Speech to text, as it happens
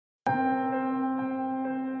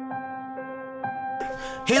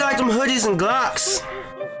He like them hoodies and Glocks.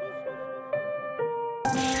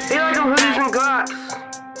 He like them hoodies and Glocks.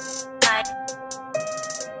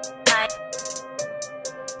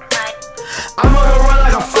 I'm on the run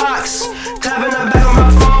like a fox, tapping the back on my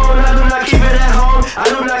phone. I do not keep it at home, I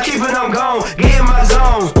do not keep it, I'm gone. Get in my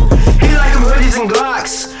zone. He like them hoodies and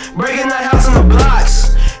Glocks, breaking that house in the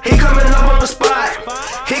blocks. He coming up on the spot,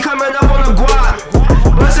 he coming up on the guap,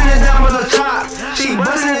 busting it down with the top. She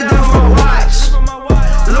busting it down for a watch.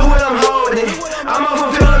 Look what I'm holding, I'm off a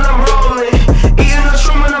pill and I'm rolling, eating a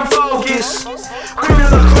shroom and I'm focused. Cream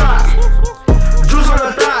of the crop, juice on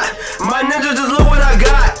the thigh. My ninja, just look what I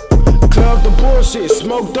got. Club the bullshit,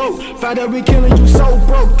 smoke dope. Find that we killing you so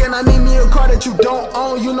broke, and I need me a car that you don't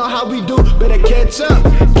own. You know how we do, better catch up.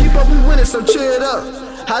 Keep up, we winning, so cheer it up.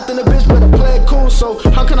 Hot in the bitch, better play it cool. So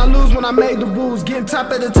how can I lose when I made the rules? Getting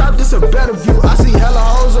top at the top, this a better view. I see hella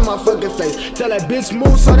hoes in my fucking face. Tell that bitch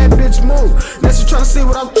move, so that bitch move. Now she tryna see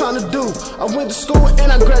what I'm tryna do. I went to school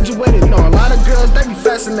and I graduated. Know a lot of girls, they be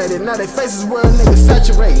fascinated. Now their faces where a nigga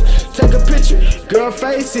saturated. Take a picture, girl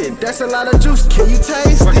face it. That's a lot of juice, can you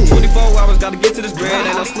taste it? 24 hours, gotta get to this bread.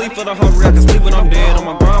 Ain't no sleep for the hungry, I can sleep when I'm dead. On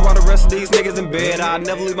my grind while the rest of these niggas in bed. I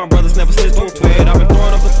never leave my brothers, never snitch to a twin. I've been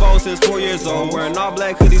throwing up the phone since 4 years old. Wearing all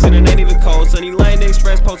black hoodies and it ain't even cold. Sunny Lane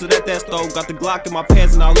Express posted at that stove. Got the Glock in my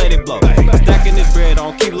pants and I'll let it blow. Stacking this bread, I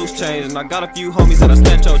don't keep loose change. And I got a few homies that I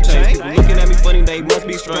snatch your chains. People looking at me funny, they must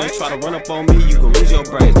be strange. Try to run up on me, you gon' lose your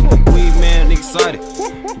brains. Weed man excited,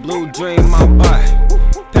 blue dream my body.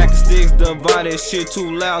 Pack of sticks divided, shit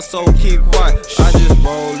too loud, so keep quiet. I just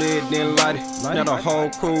roll it, then light it. Now the whole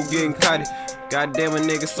crew getting kited. Goddamn a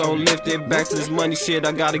nigga so lifted, back to this money shit,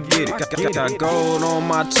 I gotta get it. Got gold on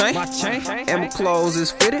my chain, and my clothes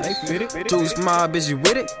is fitted. Juice Mobb, is you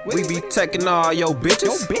with it? We be taking all your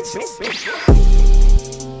bitches.